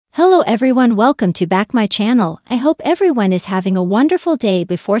Hello everyone, welcome to back my channel. I hope everyone is having a wonderful day.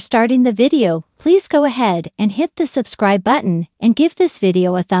 Before starting the video, please go ahead and hit the subscribe button and give this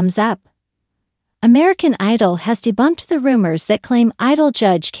video a thumbs up. American Idol has debunked the rumors that claim Idol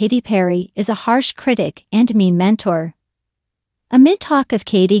judge Katy Perry is a harsh critic and mean mentor. Amid talk of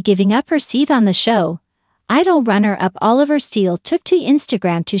Katy giving up her seat on the show, Idol runner-up Oliver Steele took to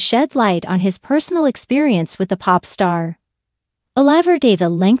Instagram to shed light on his personal experience with the pop star. Oliver gave a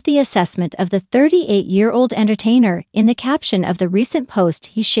lengthy assessment of the 38-year-old entertainer in the caption of the recent post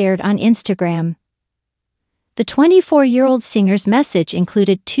he shared on Instagram. The 24-year-old singer's message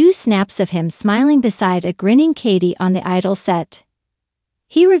included two snaps of him smiling beside a grinning Katy on the Idol set.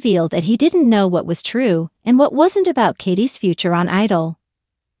 He revealed that he didn't know what was true and what wasn't about Katy's future on Idol.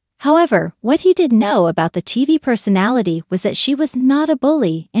 However, what he did know about the TV personality was that she was not a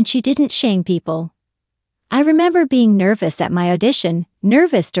bully and she didn't shame people. I remember being nervous at my audition,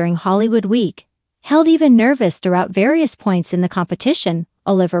 nervous during Hollywood Week, held even nervous throughout various points in the competition,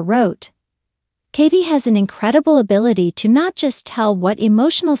 Oliver wrote. Katy has an incredible ability to not just tell what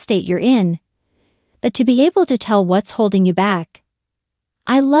emotional state you're in, but to be able to tell what's holding you back.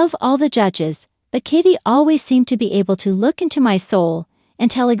 I love all the judges, but Katy always seemed to be able to look into my soul and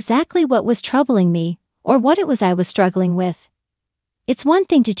tell exactly what was troubling me or what it was I was struggling with. It's one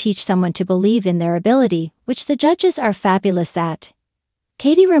thing to teach someone to believe in their ability, which the judges are fabulous at.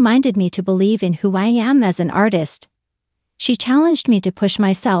 Katy reminded me to believe in who I am as an artist. She challenged me to push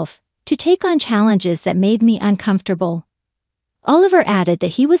myself, to take on challenges that made me uncomfortable. Oliver added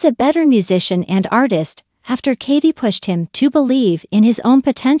that he was a better musician and artist after Katy pushed him to believe in his own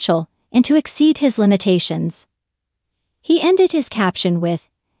potential and to exceed his limitations. He ended his caption with,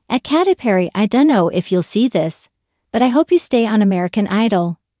 "At Katy Perry, I dunno if you'll see this, but I hope you stay on American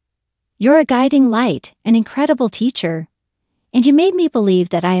Idol. You're a guiding light, an incredible teacher. And you made me believe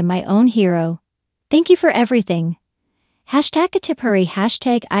that I am my own hero. Thank you for everything. #Katy Perry,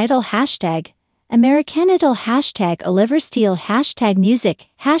 #Idol, #American Idol, #Oliver Steele, #music,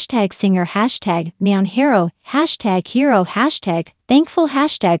 #singer, #meown hero, #hero, #thankful,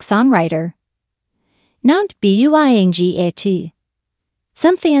 #songwriter. Not buingat.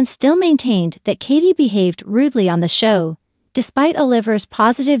 Some fans still maintained that Katy behaved rudely on the show, despite Oliver's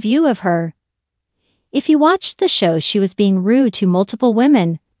positive view of her. If you watched the show, she was being rude to multiple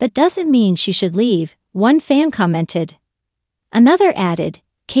women, but doesn't mean she should leave, one fan commented. Another added,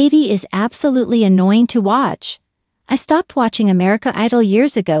 "Katy is absolutely annoying to watch. I stopped watching American Idol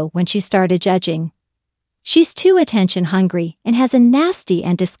years ago when she started judging. She's too attention-hungry and has a nasty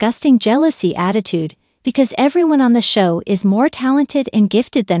and disgusting jealousy attitude, because everyone on the show is more talented and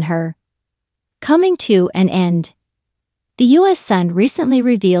gifted than her." Coming to an end. The U.S. Sun recently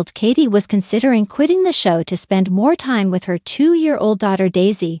revealed Katy was considering quitting the show to spend more time with her 2-year-old daughter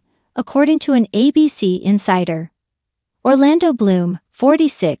Daisy, according to an ABC insider. Orlando Bloom,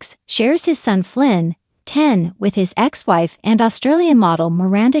 46, shares his son Flynn, 10, with his ex-wife and Australian model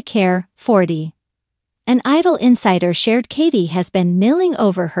Miranda Kerr, 40. An Idol insider shared Katy has been milling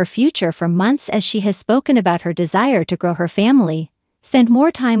over her future for months as she has spoken about her desire to grow her family, spend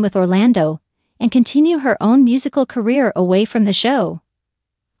more time with Orlando, and continue her own musical career away from the show.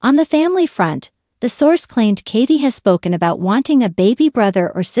 On the family front, the source claimed Katy has spoken about wanting a baby brother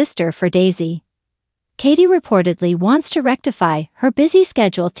or sister for Daisy. Katy reportedly wants to rectify her busy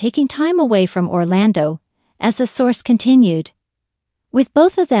schedule, taking time away from Orlando, as the source continued. With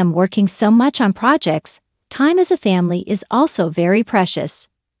both of them working so much on projects, time as a family is also very precious.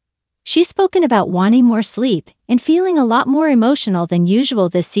 She's spoken about wanting more sleep and feeling a lot more emotional than usual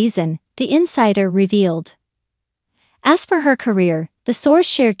this season, the insider revealed. As for her career, the source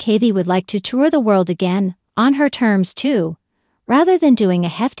shared Katy would like to tour the world again, on her terms too, rather than doing a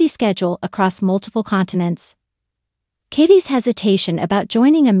hefty schedule across multiple continents. Katy's hesitation about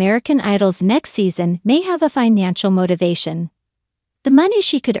joining American Idol's next season may have a financial motivation. The money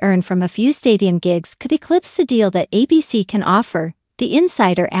she could earn from a few stadium gigs could eclipse the deal that ABC can offer, the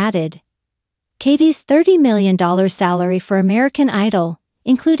insider added. Katy's $30 million salary for American Idol,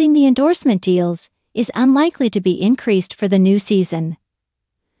 including the endorsement deals, is unlikely to be increased for the new season.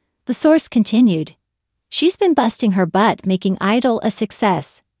 The source continued. She's been busting her butt making Idol a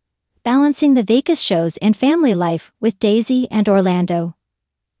success, balancing the Vegas shows and family life with Daisy and Orlando.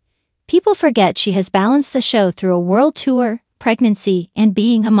 People forget she has balanced the show through a world tour, pregnancy, and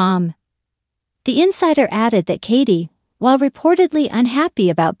being a mom. The insider added that Katy, while reportedly unhappy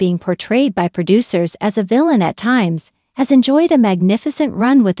about being portrayed by producers as a villain at times, has enjoyed a magnificent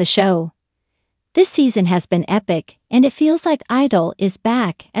run with the show. This season has been epic, and it feels like Idol is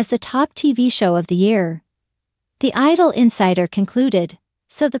back as the top TV show of the year. The Idol insider concluded,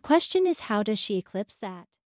 So the question is, how does she eclipse that?